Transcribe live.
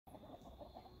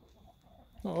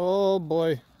Oh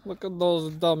boy, look at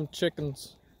those dumb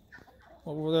chickens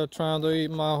over there trying to eat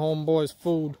my homeboy's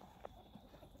food.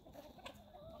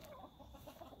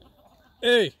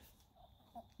 Hey,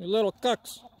 you little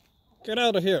cucks, get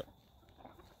out of here.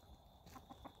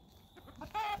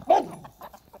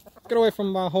 Get away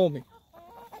from my homie.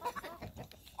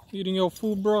 Eating your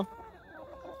food, bro?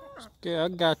 Okay, I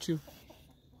got you.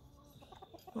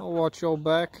 I'll watch your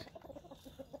back.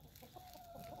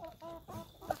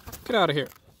 Get out of here.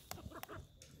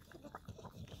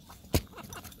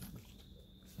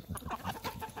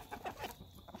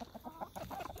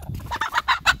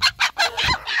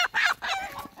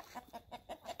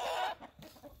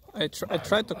 I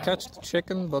tried to catch the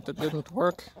chicken, but it didn't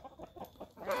work.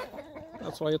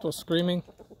 That's why it was screaming.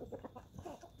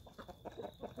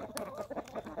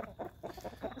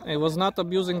 I was not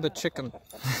abusing the chicken.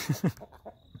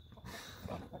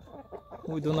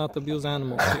 We do not abuse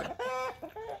animals here.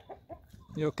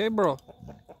 You okay, bro?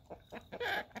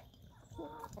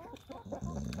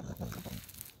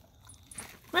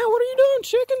 Man, what are you doing,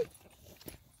 chicken?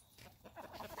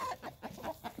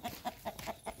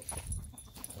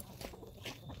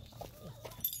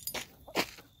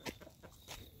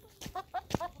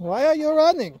 Why are you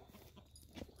running?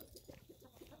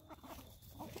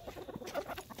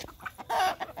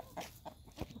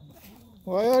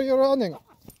 Why are you running?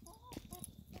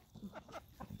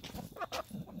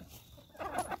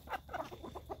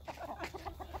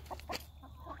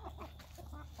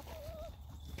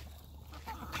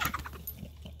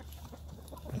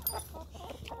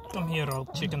 Come here,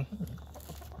 old chicken.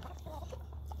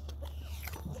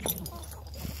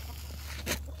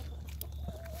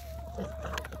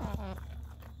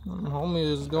 Homie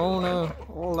is going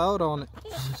all out on it.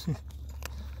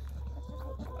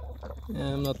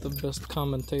 Yeah, I'm not the best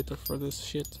commentator for this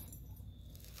shit.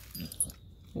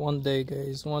 One day,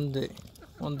 guys, one day.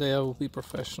 One day I will be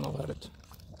professional at it.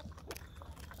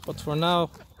 But for now,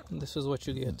 this is what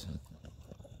you get.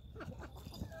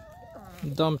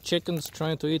 Dumb chickens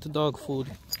trying to eat dog food.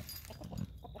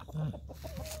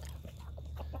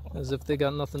 As if they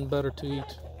got nothing better to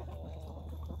eat.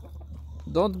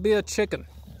 Don't be a chicken.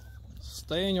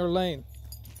 Stay in your lane.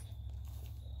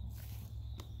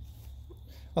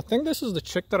 I think this is the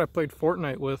chick that I played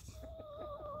Fortnite with.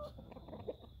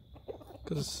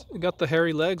 Because it got the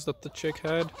hairy legs that the chick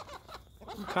had.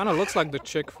 Kind of looks like the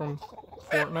chick from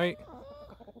Fortnite.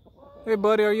 Hey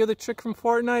buddy, are you the chick from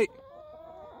Fortnite?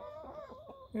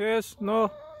 Yes?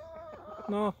 No?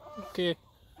 No? Okay.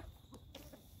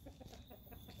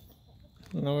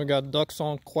 And then we got ducks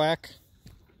on quack.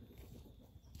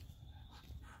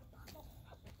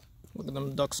 Look at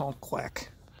them ducks on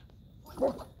quack.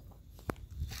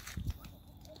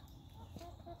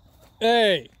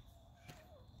 Hey!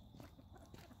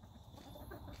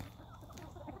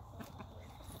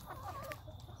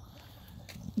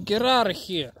 Get out of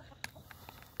here!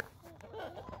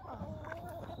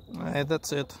 Alright,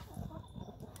 that's it.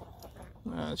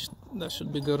 That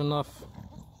should be good enough.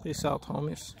 Peace out,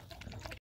 homies.